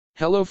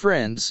Hello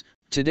friends,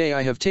 today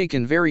I have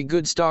taken very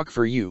good stock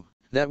for you,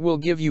 that will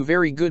give you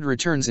very good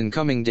returns in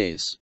coming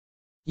days.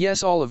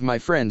 Yes, all of my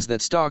friends,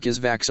 that stock is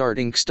Vaxart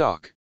Inc.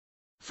 stock.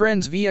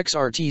 Friends,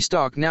 VXRT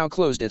stock now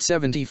closed at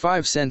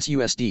 75 cents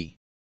USD.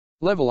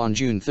 Level on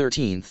June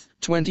 13,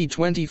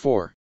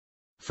 2024.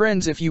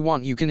 Friends, if you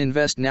want you can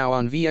invest now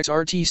on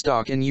VXRT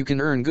stock and you can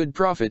earn good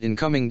profit in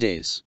coming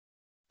days.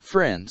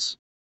 Friends,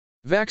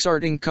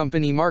 Vaxart Inc.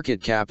 company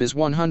market cap is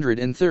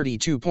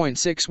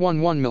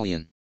 132.611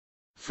 million.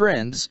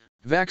 Friends,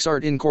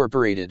 Vaxart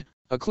Incorporated,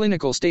 a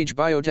clinical stage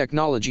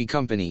biotechnology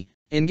company,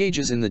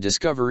 engages in the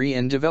discovery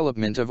and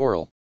development of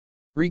oral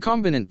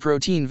recombinant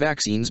protein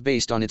vaccines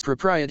based on its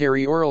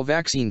proprietary oral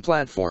vaccine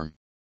platform.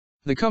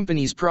 The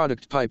company's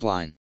product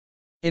pipeline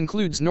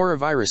includes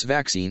norovirus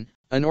vaccine,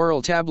 an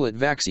oral tablet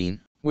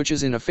vaccine, which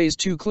is in a phase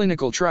 2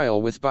 clinical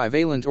trial with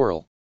bivalent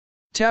oral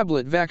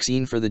tablet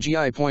vaccine for the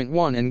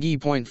GI.1 and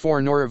GI.4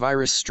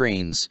 norovirus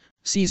strains,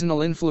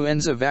 seasonal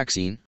influenza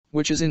vaccine,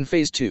 which is in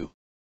phase 2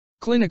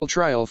 clinical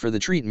trial for the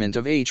treatment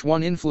of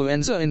H1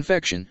 influenza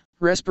infection,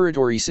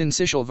 respiratory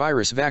syncytial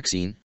virus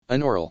vaccine,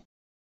 an oral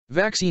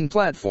vaccine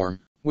platform,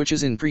 which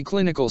is in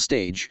preclinical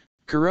stage,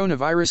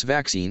 coronavirus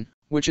vaccine,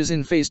 which is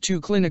in phase 2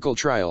 clinical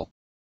trial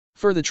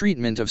for the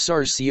treatment of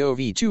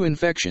SARS-CoV-2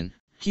 infection,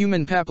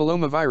 human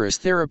papillomavirus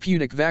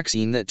therapeutic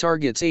vaccine that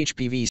targets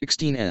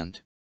HPV-16 and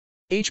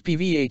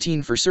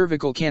HPV-18 for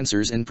cervical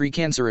cancers and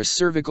precancerous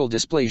cervical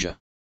dysplasia.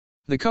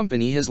 The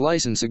company has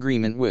license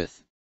agreement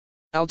with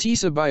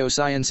Altisa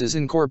Biosciences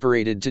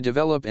Incorporated to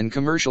develop and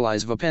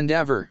commercialize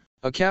Vapendavir,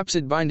 a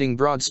capsid-binding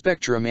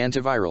broad-spectrum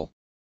antiviral.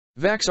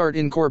 Vaxart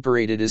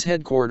Incorporated is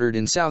headquartered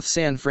in South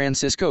San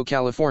Francisco,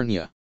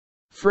 California.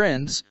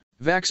 Friends,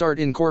 Vaxart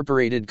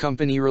Incorporated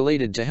company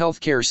related to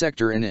healthcare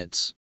sector and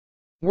it's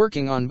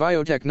working on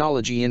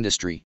biotechnology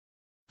industry.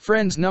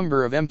 Friends,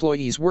 number of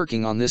employees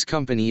working on this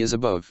company is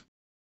above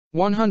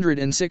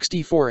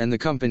 164 and the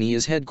company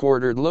is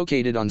headquartered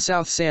located on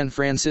South San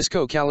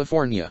Francisco,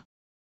 California,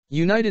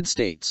 United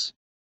States.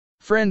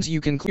 Friends, you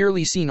can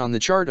clearly seen on the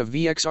chart of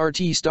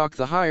VXRT stock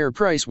the higher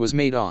price was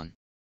made on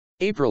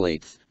April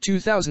 8,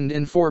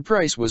 2004.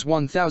 Price was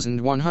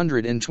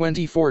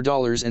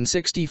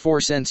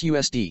 $1,124.64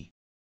 USD.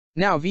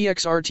 Now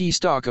VXRT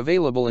stock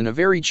available in a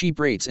very cheap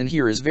rates, and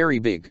here is very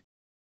big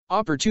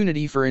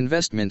opportunity for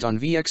investment on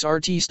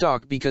VXRT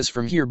stock because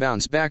from here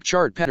bounce back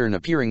chart pattern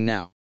appearing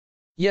now.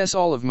 Yes,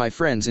 all of my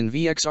friends, in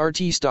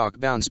VXRT stock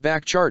bounce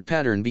back chart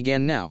pattern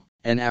began now,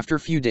 and after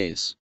few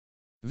days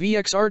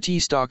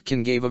VXRT stock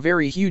can give a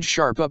very huge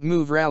sharp up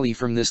move rally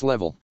from this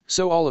level.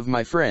 So all of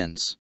my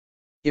friends,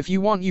 if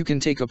you want you can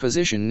take a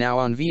position now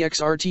on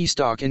VXRT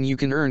stock and you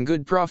can earn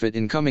good profit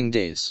in coming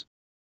days.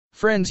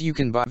 Friends, you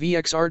can buy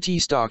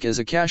VXRT stock as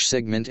a cash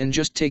segment and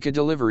just take a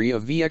delivery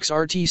of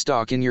VXRT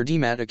stock in your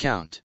demat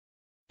account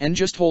and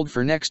just hold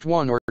for next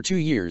 1 or 2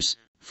 years.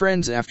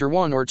 Friends, after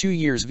 1 or 2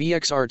 years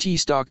VXRT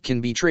stock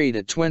can be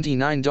traded at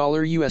 $29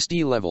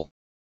 USD level.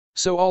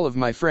 So all of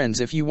my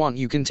friends, if you want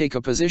you can take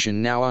a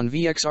position now on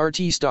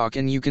VXRT stock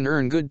and you can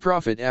earn good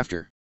profit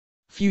after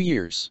few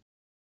years.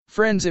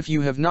 Friends, if you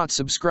have not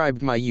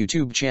subscribed my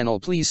YouTube channel,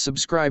 please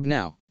subscribe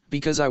now,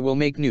 because I will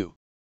make new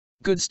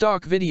good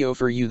stock video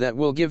for you that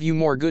will give you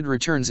more good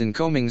returns in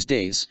coming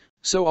days.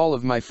 So all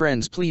of my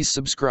friends, please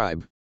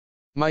subscribe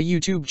my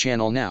YouTube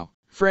channel now.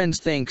 Friends,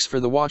 thanks for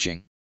the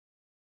watching.